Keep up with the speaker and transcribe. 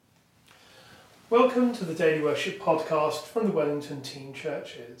Welcome to the Daily Worship Podcast from the Wellington Teen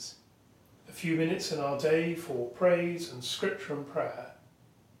Churches. A few minutes in our day for praise and scripture and prayer.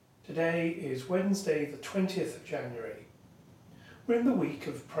 Today is Wednesday the 20th of January. We're in the week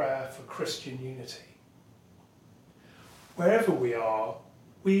of prayer for Christian unity. Wherever we are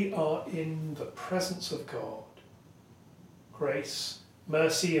in the presence of God. Grace,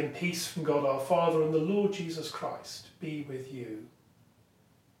 mercy and peace from God our Father and the Lord Jesus Christ be with you.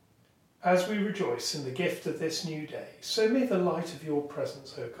 As we rejoice in the gift of this new day, so may the light of your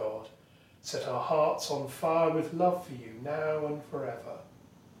presence, O God, set our hearts on fire with love for you now and forever.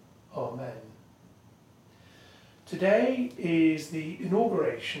 Amen. Today is the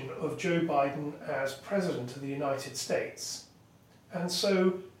inauguration of Joe Biden as President of the United States, and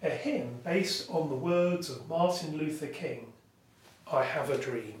so a hymn based on the words of Martin Luther King, I Have a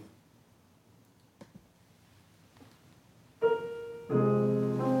Dream.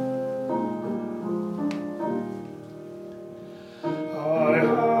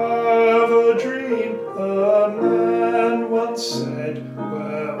 Said,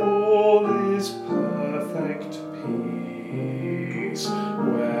 where all is perfect peace,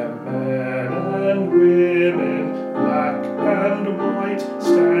 where men and women, black and white,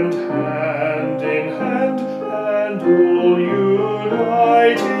 stand hand in hand, and all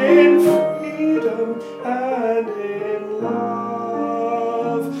unite in freedom and in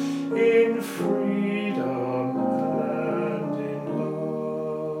love, in freedom and in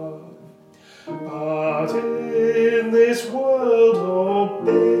love. But in this world of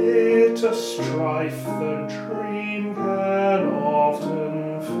bitter strife, the dream can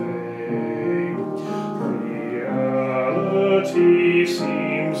often fade. Reality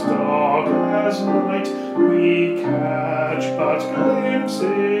seems dark as night. We catch but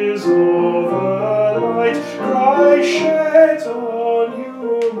glimpses of the light. Christ sheds on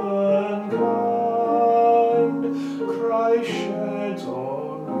humankind. Christ sheds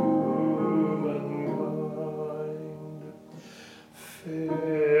on humankind.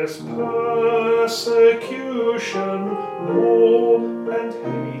 Fierce persecution, war and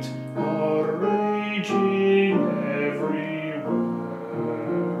hate are raging everywhere.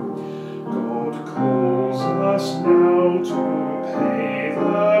 God calls us now to pay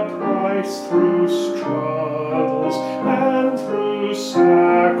the price through struggles and through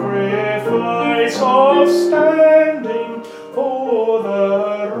sacrifice of standing for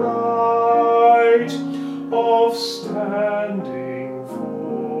the right, of standing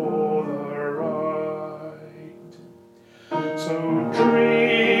for the right. So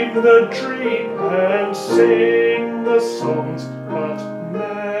dream the dream and sing the songs, but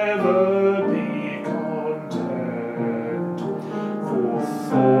never be content. For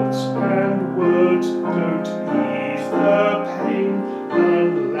thoughts and words don't ease the pain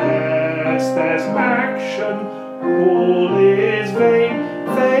unless there's action. All is vain.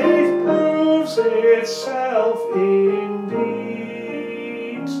 Faith proves itself in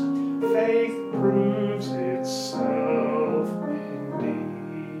deeds. Faith proves itself in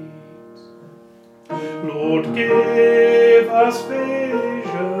deeds. Lord, give us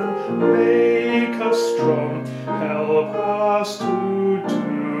vision, make us strong, help us to do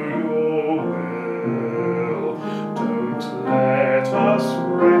your will. Don't let us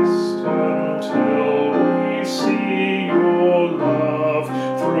rest until we see your love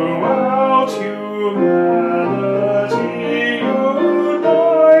throughout humanity,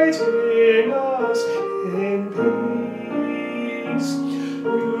 uniting us in peace,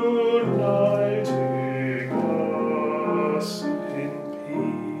 uniting us in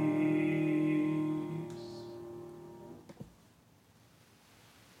peace.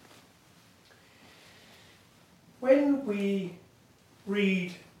 When we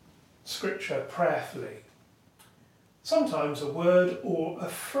read Scripture prayerfully, sometimes a word or a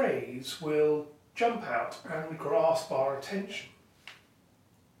phrase will jump out and grasp our attention.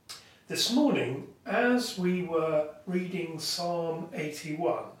 This morning, as we were reading Psalm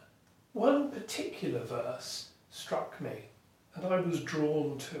 81, one particular verse struck me and I was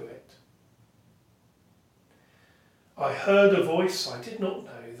drawn to it. I heard a voice I did not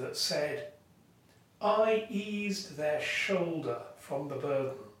know that said, I eased their shoulder from the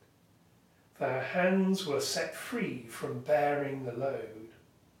burden. Their hands were set free from bearing the load.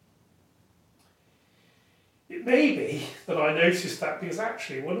 It may be that I noticed that because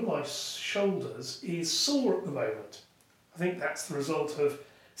actually one of my shoulders is sore at the moment. I think that's the result of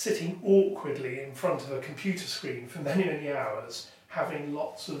sitting awkwardly in front of a computer screen for many, many hours, having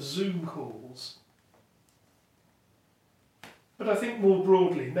lots of Zoom calls. But I think more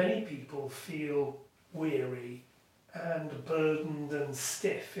broadly, many people feel weary and burdened and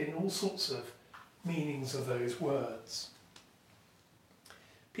stiff in all sorts of meanings of those words.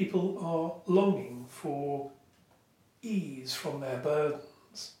 People are longing for ease from their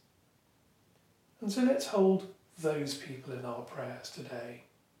burdens. And so let's hold those people in our prayers today.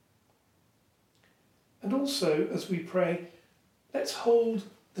 And also, as we pray, let's hold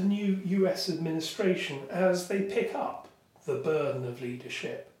the new US administration as they pick up the burden of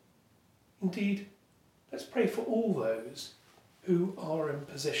leadership. Indeed, let's pray for all those who are in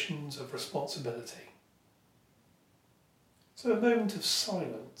positions of responsibility. So a moment of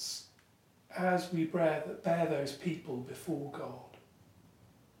silence as we bear those people before God.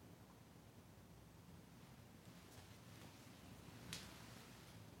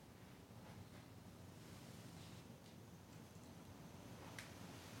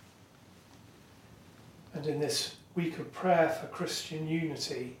 And in this week of prayer for Christian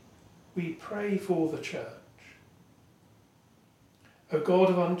unity, we pray for the Church. O God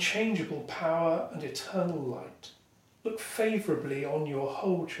of unchangeable power and eternal light, look favourably on your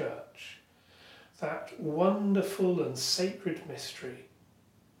whole Church, that wonderful and sacred mystery,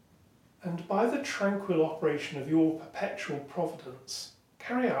 and by the tranquil operation of your perpetual providence,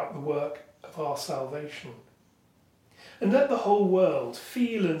 carry out the work of our salvation. And let the whole world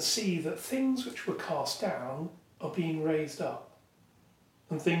feel and see that things which were cast down are being raised up,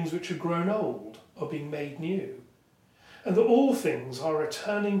 and things which are grown old are being made new, and that all things are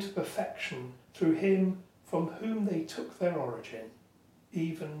returning to perfection through him from whom they took their origin,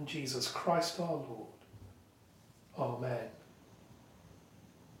 even Jesus Christ our Lord. Amen.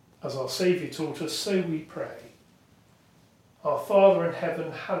 As our Saviour taught us, so we pray. Our Father in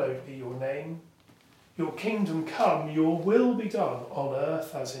heaven, hallowed be your name. Your kingdom come, your will be done on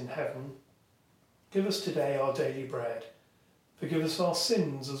earth as in heaven. Give us today our daily bread. Forgive us our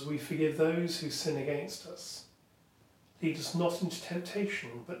sins as we forgive those who sin against us. Lead us not into temptation,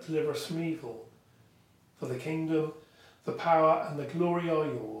 but deliver us from evil. For the kingdom, the power and the glory are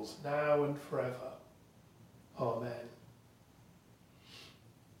yours, now and forever. Amen.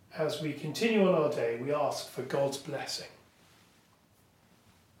 As we continue on our day, we ask for God's blessing.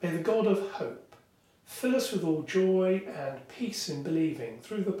 May the God of hope fill us with all joy and peace in believing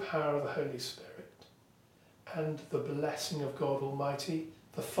through the power of the Holy Spirit. And the blessing of God Almighty,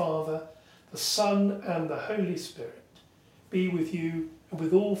 the Father, the Son and the Holy Spirit be with you and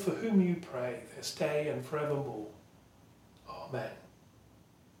with all for whom you pray this day and forevermore. Amen.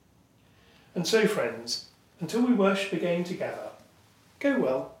 And so, friends, until we worship again together, go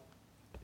well.